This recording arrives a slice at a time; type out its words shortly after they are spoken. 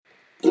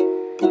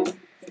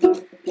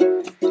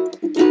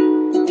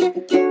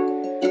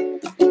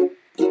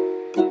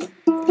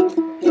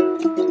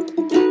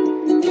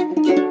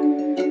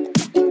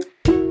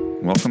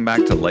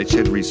Welcome back to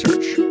Lightshed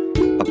Research,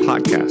 a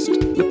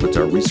podcast that puts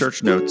our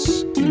research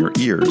notes in your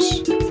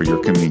ears for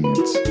your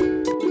convenience.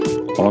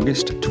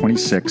 August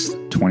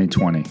 26th,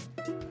 2020.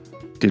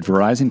 Did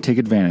Verizon take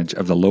advantage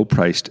of the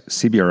low-priced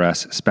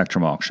CBRS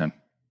spectrum auction?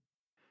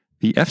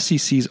 The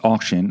FCC's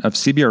auction of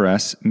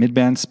CBRS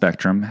mid-band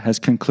spectrum has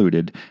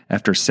concluded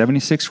after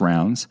 76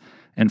 rounds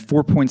and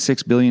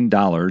 $4.6 billion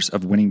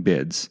of winning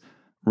bids,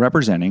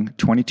 representing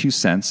 22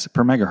 cents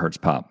per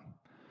megahertz pop.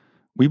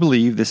 We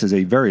believe this is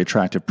a very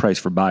attractive price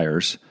for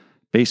buyers,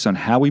 based on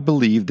how we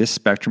believe this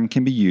spectrum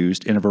can be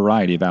used in a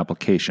variety of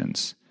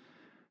applications.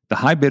 The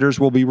high bidders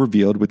will be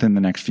revealed within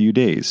the next few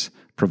days,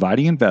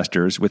 providing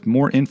investors with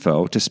more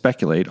info to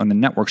speculate on the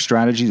network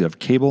strategies of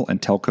cable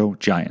and telco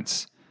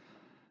giants.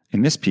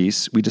 In this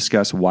piece, we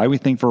discuss why we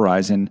think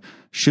Verizon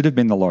should have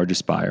been the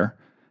largest buyer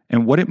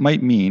and what it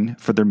might mean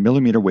for their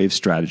mmWave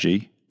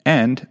strategy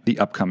and the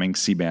upcoming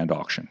C-band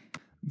auction.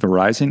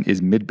 Verizon is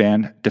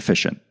mid-band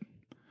deficient.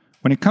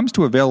 When it comes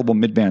to available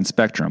mid-band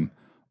spectrum,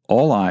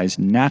 all eyes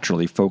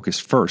naturally focus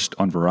first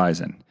on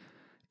Verizon.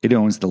 It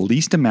owns the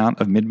least amount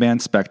of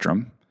mid-band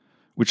spectrum,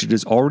 which it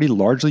has already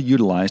largely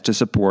utilized to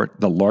support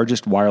the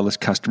largest wireless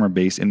customer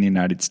base in the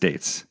United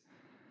States.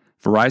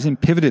 Verizon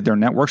pivoted their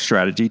network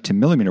strategy to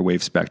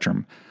mmWave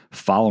spectrum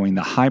following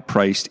the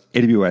high-priced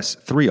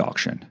AWS-3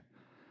 auction,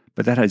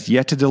 but that has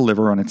yet to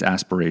deliver on its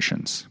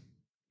aspirations.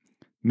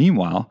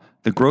 Meanwhile,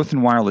 the growth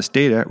in wireless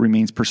data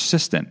remains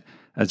persistent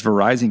as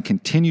Verizon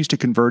continues to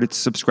convert its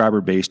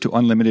subscriber base to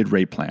unlimited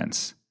rate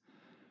plans.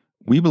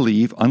 We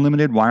believe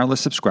unlimited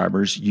wireless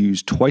subscribers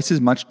use twice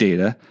as much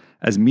data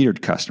as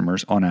metered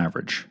customers on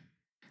average.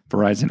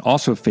 Verizon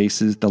also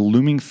faces the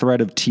looming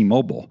threat of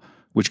T-Mobile,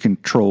 which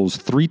controls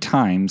 3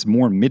 times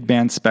more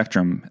mid-band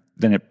spectrum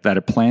than that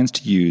it plans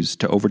to use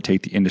to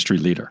overtake the industry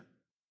leader.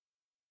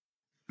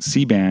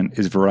 C-band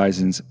is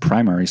Verizon's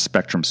primary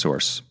spectrum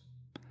source.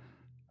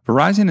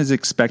 Verizon is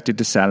expected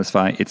to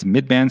satisfy its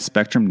mid-band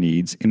spectrum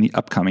needs in the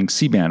upcoming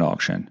C-band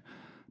auction.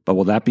 But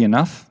will that be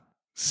enough?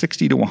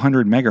 60 to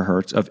 100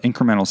 megahertz of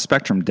incremental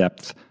spectrum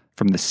depth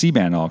from the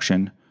C-band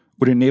auction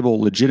would enable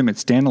legitimate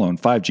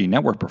standalone 5G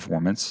network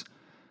performance,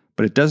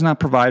 but it does not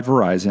provide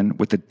Verizon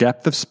with the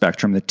depth of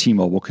spectrum that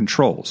T-Mobile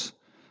controls.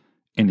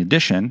 In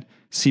addition,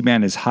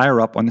 C-band is higher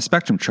up on the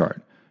spectrum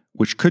chart,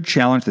 which could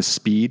challenge the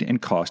speed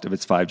and cost of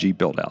its 5G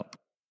build-out.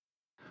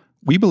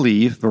 We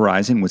believe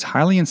Verizon was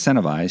highly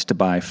incentivized to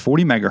buy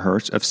 40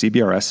 megahertz of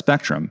CBRS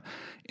spectrum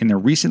in the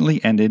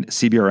recently ended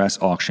CBRS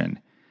auction,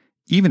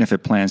 even if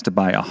it plans to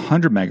buy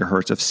 100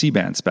 megahertz of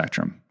C-band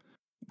spectrum.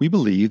 We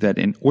believe that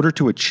in order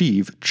to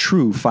achieve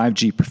true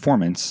 5G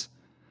performance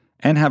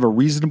and have a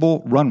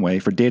reasonable runway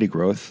for data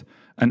growth,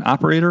 an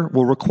operator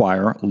will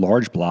require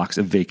large blocks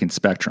of vacant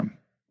spectrum.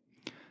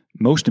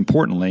 Most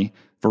importantly,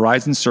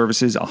 Verizon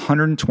services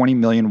 120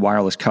 million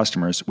wireless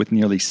customers with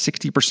nearly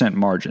 60%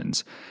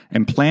 margins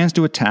and plans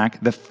to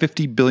attack the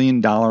 $50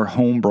 billion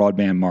home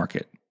broadband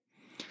market.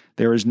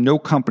 There is no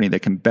company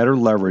that can better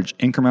leverage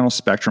incremental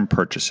spectrum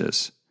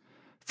purchases.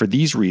 For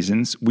these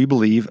reasons, we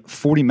believe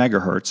 40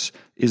 megahertz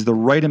is the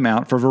right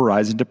amount for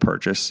Verizon to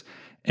purchase,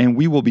 and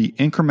we will be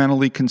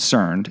incrementally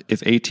concerned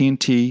if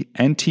AT&T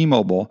and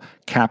T-Mobile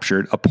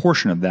captured a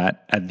portion of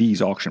that at these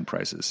auction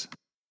prices.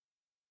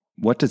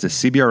 What does a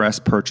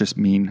CBRS purchase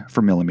mean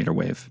for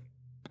mmWave?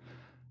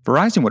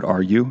 Verizon would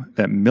argue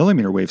that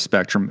mmWave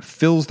spectrum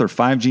fills their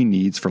 5G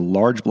needs for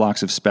large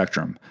blocks of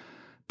spectrum,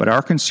 but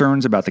our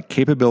concerns about the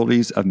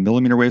capabilities of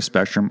mmWave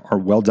spectrum are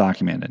well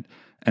documented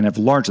and have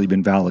largely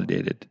been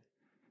validated.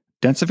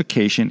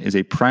 Densification is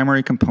a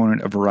primary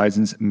component of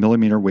Verizon's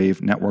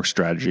mmWave network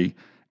strategy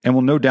and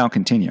will no doubt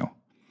continue.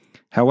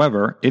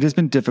 However, it has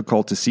been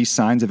difficult to see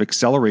signs of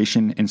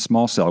acceleration in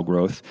small cell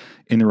growth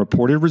in the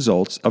reported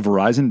results of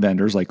Verizon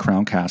vendors like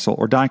Crown Castle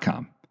or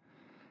Dycom.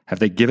 Have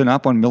they given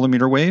up on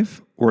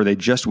mmWave, or are they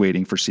just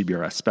waiting for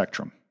CBRS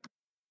spectrum?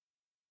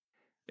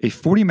 A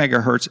 40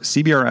 megahertz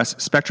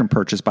CBRS spectrum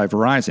purchase by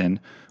Verizon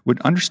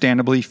would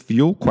understandably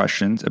fuel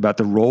questions about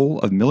the role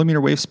of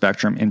mmWave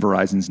spectrum in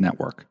Verizon's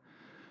network.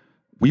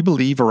 We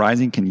believe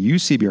Verizon can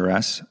use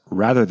CBRS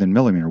rather than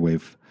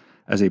mmWave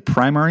as a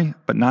primary,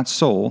 but not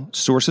sole,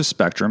 source of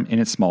spectrum in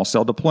its small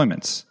cell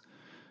deployments.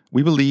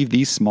 We believe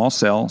these small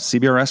cell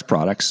CBRS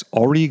products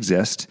already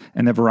exist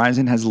and that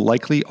Verizon has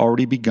likely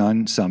already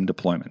begun some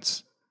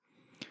deployments.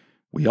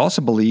 We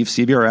also believe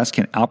CBRS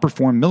can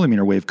outperform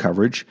mmWave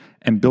coverage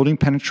and building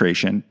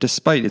penetration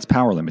despite its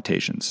power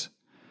limitations.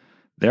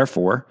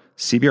 Therefore,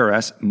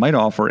 CBRS might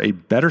offer a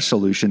better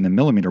solution than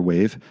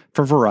mmWave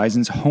for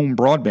Verizon's home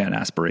broadband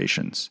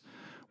aspirations,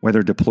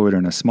 whether deployed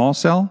on a small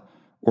cell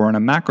or on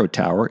a macro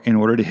tower in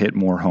order to hit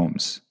more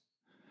homes.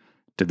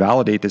 To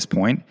validate this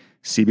point,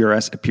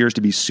 CBRS appears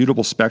to be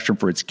suitable spectrum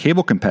for its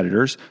cable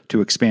competitors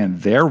to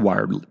expand their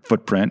wired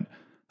footprint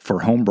for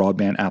home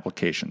broadband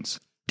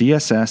applications.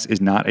 DSS is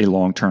not a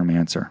long-term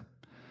answer.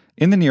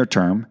 In the near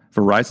term,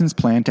 Verizon's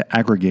plan to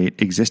aggregate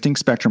existing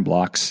spectrum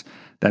blocks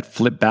that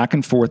flip back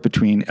and forth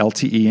between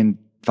LTE and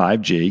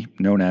 5G,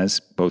 known as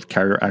both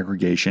carrier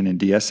aggregation and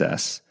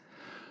DSS,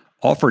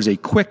 offers a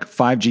quick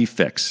 5G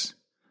fix.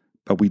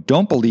 But we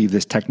don't believe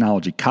this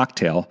technology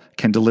cocktail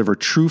can deliver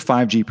true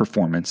 5G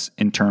performance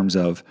in terms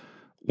of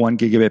 1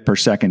 gigabit per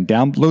second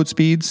download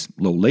speeds,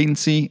 low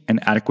latency, and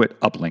adequate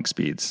uplink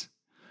speeds,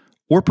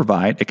 or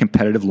provide a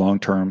competitive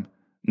long-term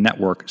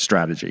network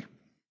strategy.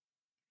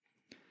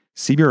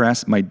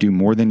 CBRS might do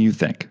more than you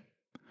think.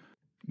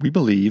 We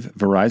believe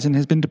Verizon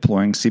has been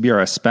deploying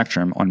CBRS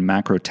spectrum on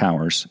macro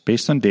towers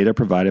based on data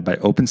provided by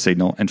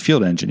OpenSignal and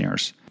field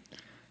engineers.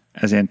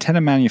 As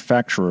antenna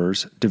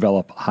manufacturers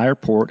develop higher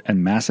port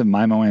and massive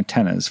MIMO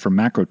antennas for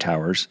macro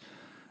towers,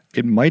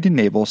 it might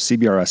enable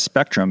CBRS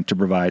spectrum to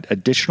provide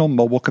additional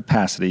mobile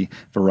capacity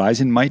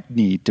Verizon might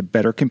need to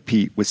better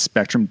compete with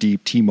Spectrum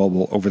Deep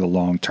T-Mobile over the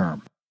long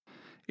term.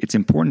 It's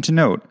important to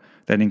note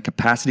that in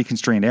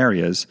capacity-constrained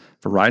areas,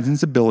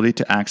 Verizon's ability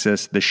to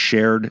access the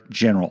shared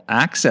general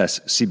access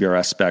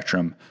CBRS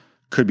spectrum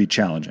could be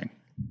challenging.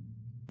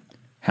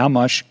 How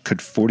much could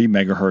 40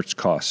 megahertz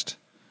cost?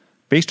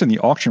 Based on the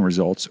auction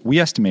results, we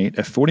estimate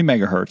a 40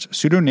 megahertz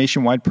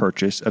pseudo-nationwide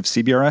purchase of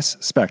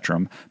CBRS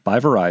spectrum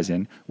by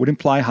Verizon would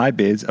imply high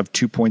bids of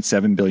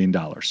 $2.7 billion.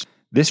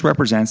 This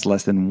represents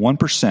less than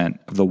 1%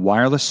 of the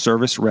wireless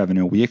service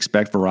revenue we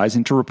expect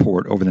Verizon to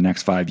report over the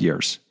next 5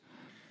 years.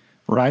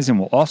 Verizon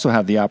will also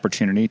have the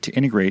opportunity to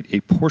integrate a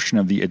portion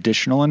of the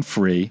additional and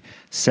free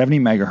 70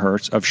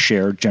 megahertz of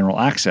shared general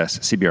access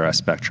CBRS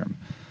spectrum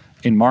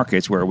in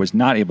markets where it was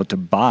not able to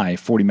buy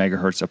 40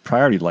 megahertz of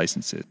priority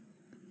licenses,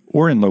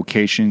 or in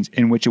locations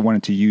in which it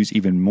wanted to use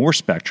even more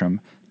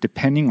spectrum,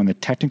 depending on the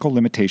technical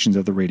limitations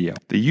of the radio.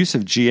 The use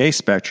of GA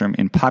spectrum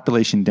in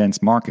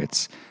population-dense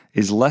markets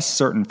is less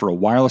certain for a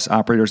wireless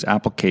operator's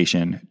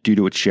application due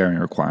to its sharing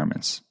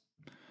requirements.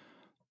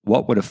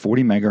 What would a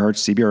 40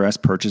 megahertz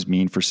CBRS purchase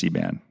mean for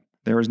C-band?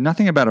 There is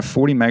nothing about a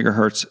 40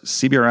 megahertz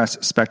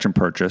CBRS spectrum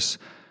purchase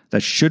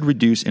that should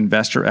reduce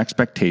investor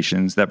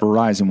expectations that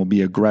Verizon will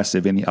be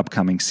aggressive in the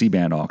upcoming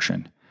C-band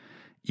auction.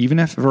 Even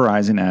if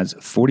Verizon adds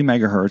 40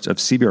 megahertz of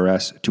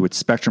CBRS to its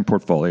spectrum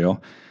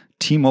portfolio,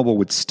 T-Mobile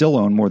would still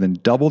own more than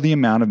double the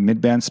amount of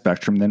mid-band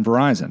spectrum than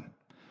Verizon.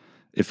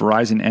 If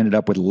Verizon ended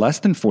up with less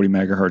than 40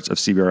 megahertz of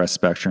CBRS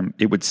spectrum,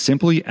 it would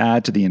simply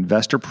add to the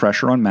investor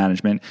pressure on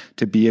management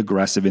to be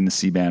aggressive in the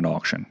C-band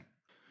auction.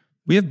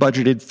 We have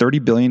budgeted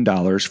 $30 billion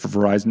for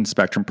Verizon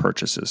spectrum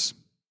purchases.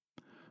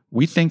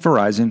 We think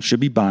Verizon should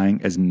be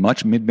buying as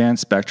much mid-band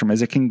spectrum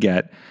as it can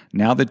get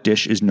now that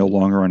Dish is no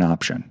longer an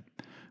option.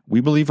 We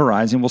believe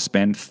Verizon will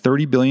spend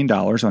 $30 billion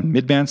on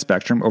mid-band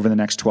spectrum over the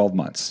next 12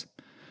 months.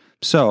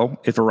 So,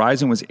 if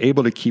Verizon was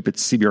able to keep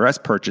its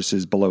CBRS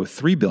purchases below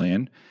 $3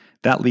 billion,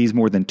 that leaves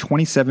more than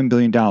 $27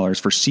 billion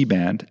for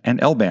C-band and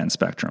L-band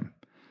spectrum.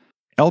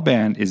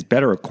 L-band is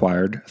better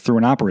acquired through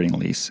an operating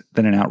lease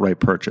than an outright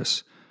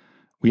purchase.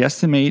 We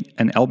estimate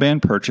an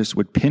L-band purchase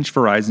would pinch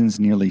Verizon's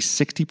nearly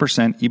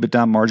 60%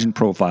 EBITDA margin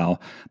profile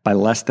by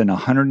less than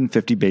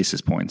 150 basis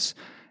points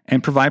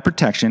and provide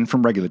protection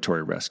from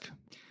regulatory risk.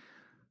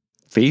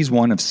 Phase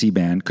 1 of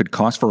C-band could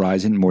cost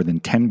Verizon more than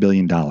 $10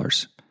 billion.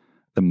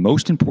 The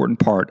most important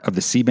part of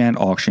the C-band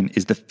auction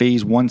is the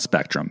Phase 1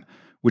 spectrum,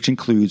 which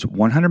includes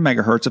 100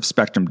 megahertz of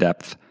spectrum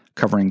depth,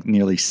 covering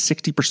nearly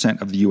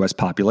 60% of the U.S.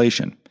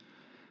 population.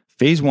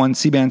 Phase 1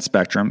 C-band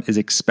spectrum is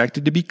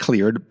expected to be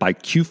cleared by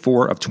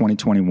Q4 of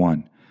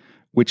 2021,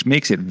 which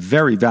makes it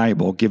very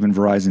valuable given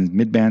Verizon's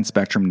mid-band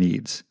spectrum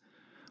needs.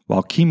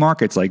 While key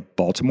markets like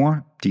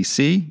Baltimore,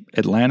 D.C.,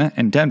 Atlanta,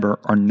 and Denver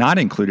are not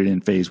included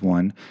in Phase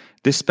 1,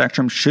 this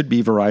spectrum should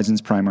be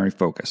Verizon's primary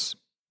focus.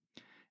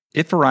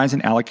 If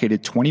Verizon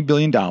allocated $20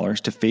 billion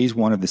to Phase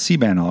 1 of the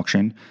C-band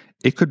auction,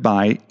 it could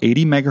buy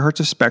 80 megahertz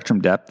of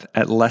spectrum depth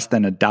at less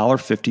than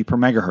 $1.50 per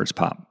megahertz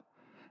pop,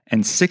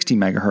 and 60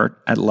 megahertz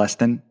at less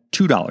than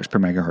 $2 per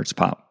megahertz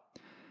pop.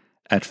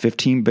 At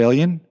 $15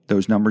 billion,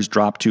 those numbers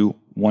drop to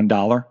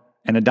 $1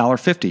 and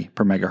 $1.50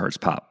 per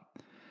megahertz pop.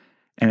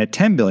 And at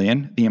 $10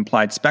 billion, the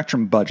implied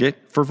spectrum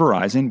budget for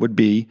Verizon would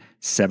be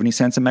 70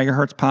 cents a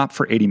megahertz pop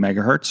for 80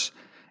 megahertz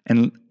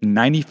and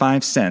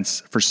 95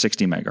 cents for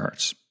 60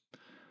 megahertz.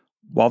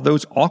 While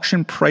those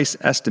auction price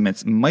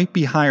estimates might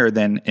be higher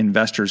than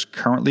investors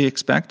currently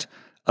expect,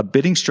 a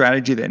bidding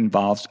strategy that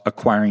involves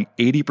acquiring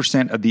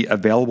 80% of the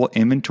available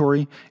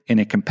inventory in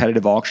a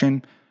competitive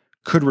auction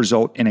could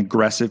result in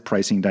aggressive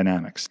pricing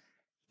dynamics.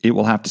 It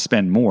will have to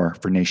spend more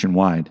for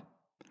nationwide.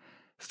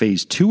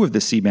 Phase 2 of the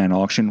C-band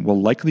auction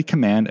will likely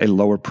command a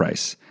lower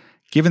price,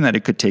 given that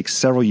it could take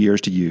several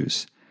years to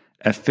use.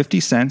 At 50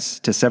 cents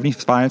to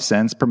 75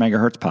 cents per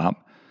megahertz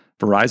pop,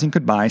 Verizon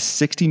could buy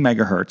 60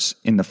 megahertz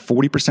in the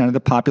 40% of the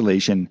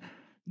population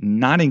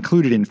not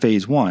included in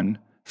Phase 1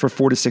 for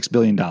 $4 to $6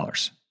 billion.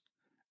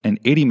 An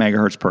 80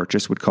 megahertz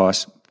purchase would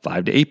cost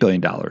 $5 to $8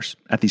 billion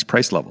at these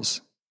price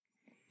levels,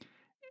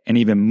 and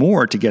even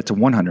more to get to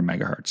 100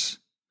 megahertz.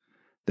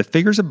 The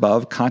figures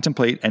above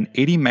contemplate an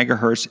 80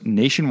 megahertz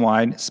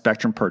nationwide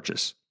spectrum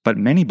purchase, but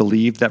many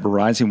believe that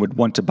Verizon would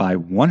want to buy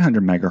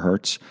 100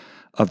 megahertz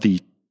of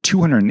the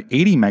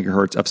 280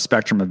 megahertz of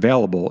spectrum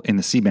available in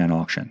the C-band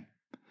auction.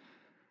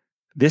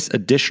 This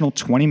additional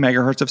 20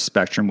 megahertz of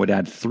spectrum would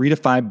add $3 to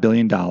 $5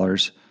 billion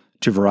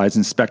to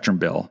Verizon's spectrum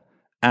bill,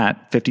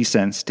 at 50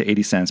 cents to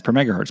 80 cents per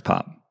megahertz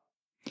pop.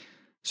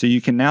 So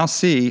you can now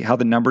see how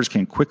the numbers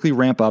can quickly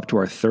ramp up to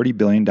our $30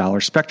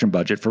 billion spectrum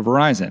budget for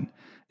Verizon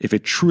if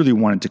it truly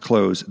wanted to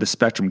close the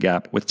spectrum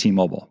gap with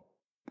T-Mobile.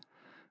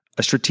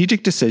 A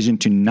strategic decision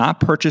to not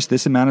purchase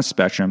this amount of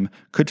spectrum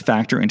could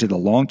factor into the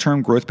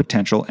long-term growth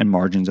potential and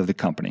margins of the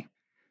company.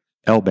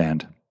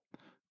 L-band.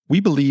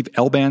 We believe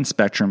L-band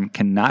spectrum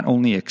can not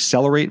only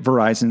accelerate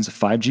Verizon's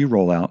 5G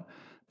rollout,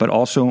 but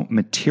also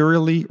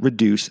materially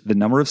reduce the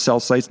number of cell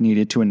sites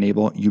needed to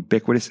enable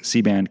ubiquitous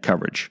C-band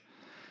coverage.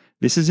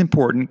 This is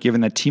important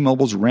given that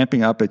T-Mobile's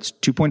ramping up its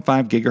 2.5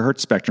 gigahertz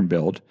spectrum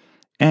build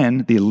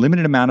and the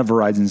limited amount of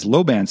Verizon's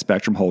low-band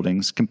spectrum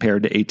holdings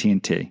compared to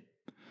AT&T.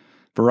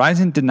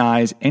 Verizon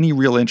denies any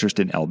real interest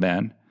in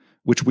L-band,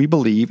 which we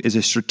believe is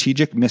a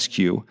strategic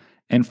miscue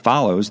and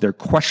follows their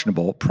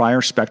questionable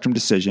prior spectrum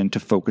decision to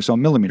focus on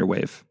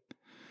mmWave.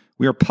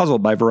 We are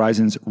puzzled by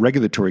Verizon's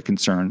regulatory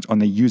concerns on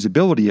the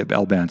usability of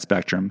L-band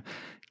spectrum,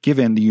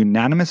 given the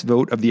unanimous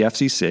vote of the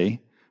FCC,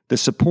 the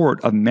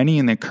support of many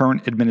in the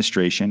current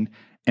administration,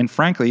 and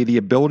frankly, the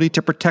ability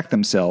to protect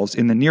themselves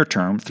in the near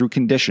term through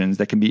conditions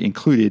that can be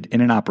included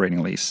in an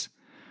operating lease.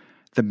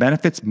 The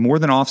benefits more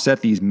than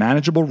offset these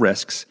manageable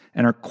risks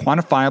and are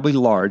quantifiably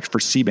large for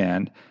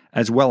C-band,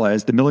 as well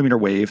as the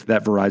mmWave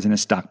that Verizon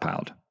has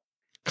stockpiled.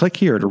 Click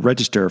here to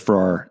register for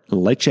our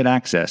LightShed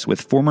Access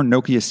with former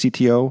Nokia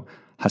CTO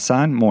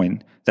Hassan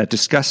Moin that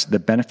discuss the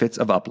benefits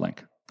of uplink.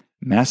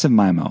 Massive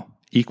MIMO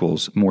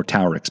equals more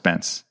tower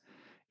expense.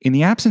 In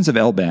the absence of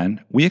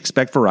L-band, we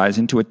expect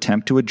Verizon to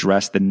attempt to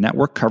address the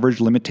network coverage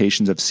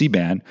limitations of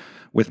C-band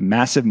with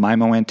massive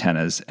MIMO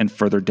antennas and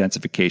further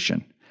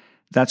densification.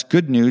 That's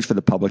good news for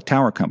the public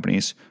tower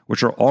companies,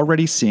 which are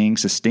already seeing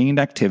sustained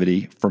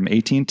activity from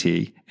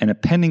AT&T and a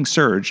pending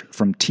surge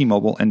from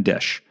T-Mobile and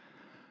Dish.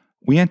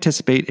 We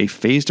anticipate a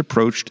phased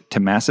approach to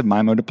massive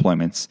MIMO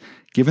deployments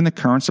given the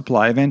current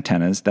supply of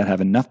antennas that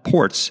have enough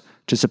ports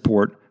to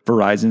support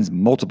Verizon's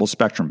multiple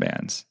spectrum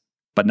bands,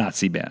 but not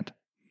C-band.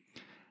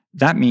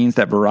 That means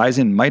that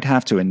Verizon might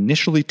have to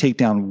initially take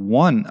down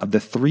one of the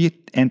 3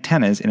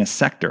 antennas in a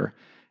sector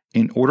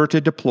in order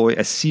to deploy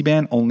a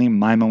C-band only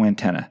MIMO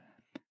antenna.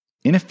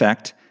 In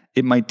effect,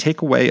 it might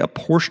take away a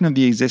portion of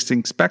the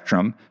existing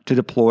spectrum to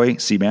deploy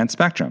C-band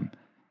spectrum,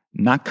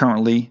 not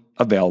currently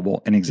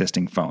available in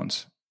existing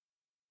phones.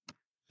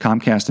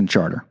 Comcast and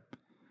Charter.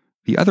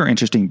 The other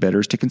interesting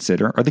bidders to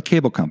consider are the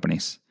cable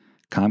companies.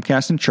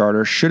 Comcast and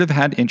Charter should have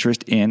had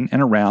interest in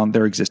and around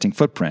their existing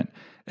footprint,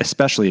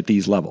 especially at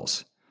these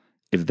levels.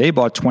 If they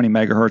bought 20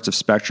 megahertz of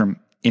spectrum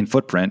in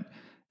footprint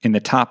in the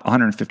top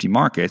 150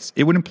 markets,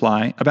 it would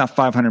imply about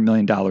 $500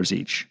 million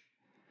each.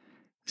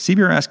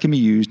 CBRS can be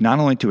used not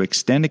only to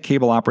extend a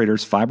cable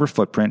operator's fiber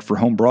footprint for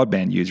home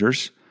broadband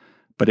users,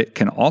 but it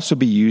can also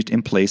be used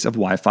in place of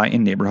Wi-Fi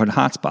in neighborhood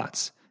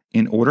hotspots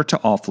in order to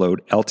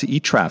offload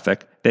LTE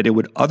traffic that it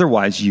would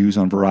otherwise use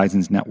on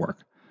Verizon's network.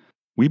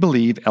 We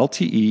believe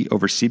LTE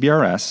over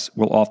CBRS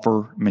will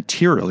offer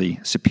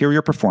materially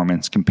superior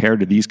performance compared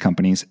to these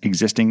companies'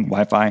 existing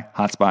Wi-Fi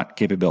hotspot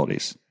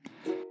capabilities.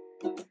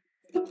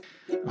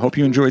 I hope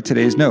you enjoyed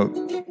today's note.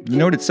 The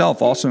note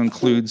itself also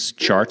includes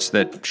charts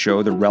that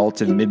show the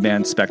relative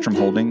mid-band spectrum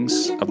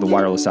holdings of the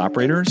wireless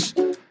operators,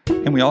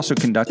 and we also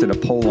conducted a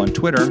poll on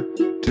Twitter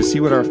to see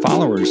what our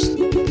followers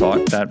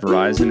thought that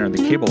Verizon or the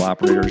cable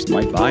operators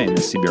might buy in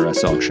this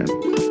CBRS auction.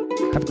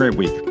 Have a great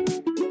week.